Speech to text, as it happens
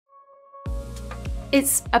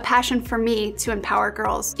It's a passion for me to empower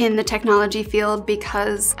girls in the technology field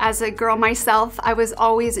because as a girl myself, I was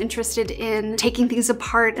always interested in taking things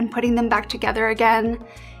apart and putting them back together again.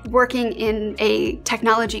 Working in a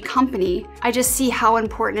technology company, I just see how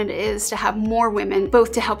important it is to have more women,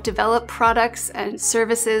 both to help develop products and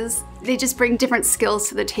services. They just bring different skills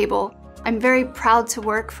to the table. I'm very proud to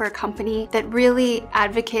work for a company that really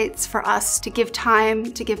advocates for us to give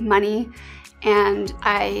time, to give money, and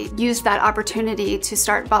I used that opportunity to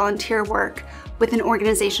start volunteer work with an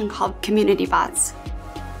organization called Community Bots.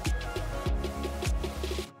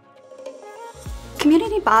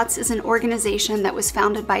 Community Bots is an organization that was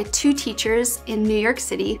founded by 2 teachers in New York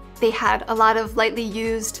City. They had a lot of lightly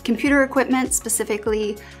used computer equipment,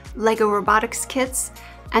 specifically Lego robotics kits,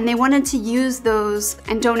 and they wanted to use those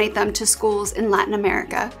and donate them to schools in Latin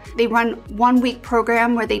America. They run 1-week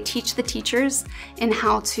program where they teach the teachers in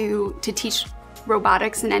how to teach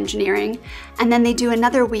robotics and engineering, and then they do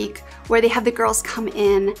another week where they have the girls come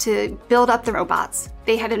in to build up the robots.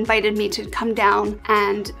 They had invited me to come down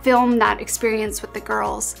and film that experience with the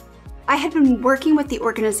girls. I had been working with the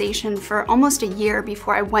organization for almost a year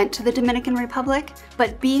before I went to the Dominican Republic,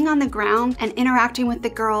 but being on the ground and interacting with the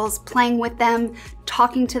girls, playing with them,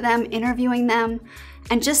 talking to them, interviewing them,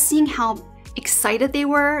 and just seeing how excited they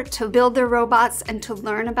were to build their robots and to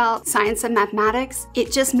learn about science and mathematics,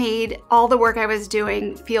 it just made all the work I was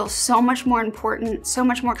doing feel so much more important, so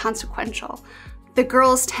much more consequential. The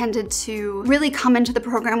girls tended to really come into the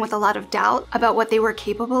program with a lot of doubt about what they were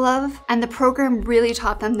capable of, and the program really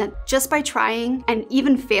taught them that just by trying and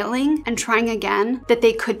even failing and trying again, that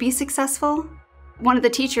they could be successful. One of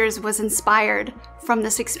the teachers was inspired from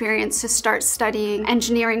this experience to start studying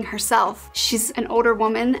engineering herself. She's an older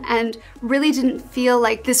woman and really didn't feel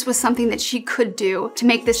like this was something that she could do to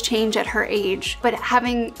make this change at her age. But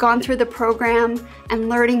having gone through the program and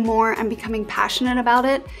learning more and becoming passionate about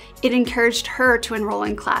it, it encouraged her to enroll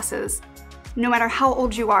in classes. No matter how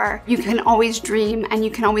old you are, you can always dream and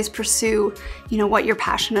you can always pursue, what you're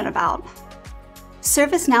passionate about.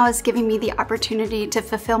 ServiceNow is giving me the opportunity to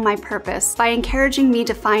fulfill my purpose by encouraging me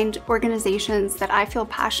to find organizations that I feel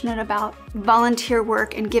passionate about. Volunteer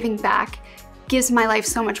work and giving back gives my life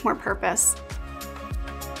so much more purpose.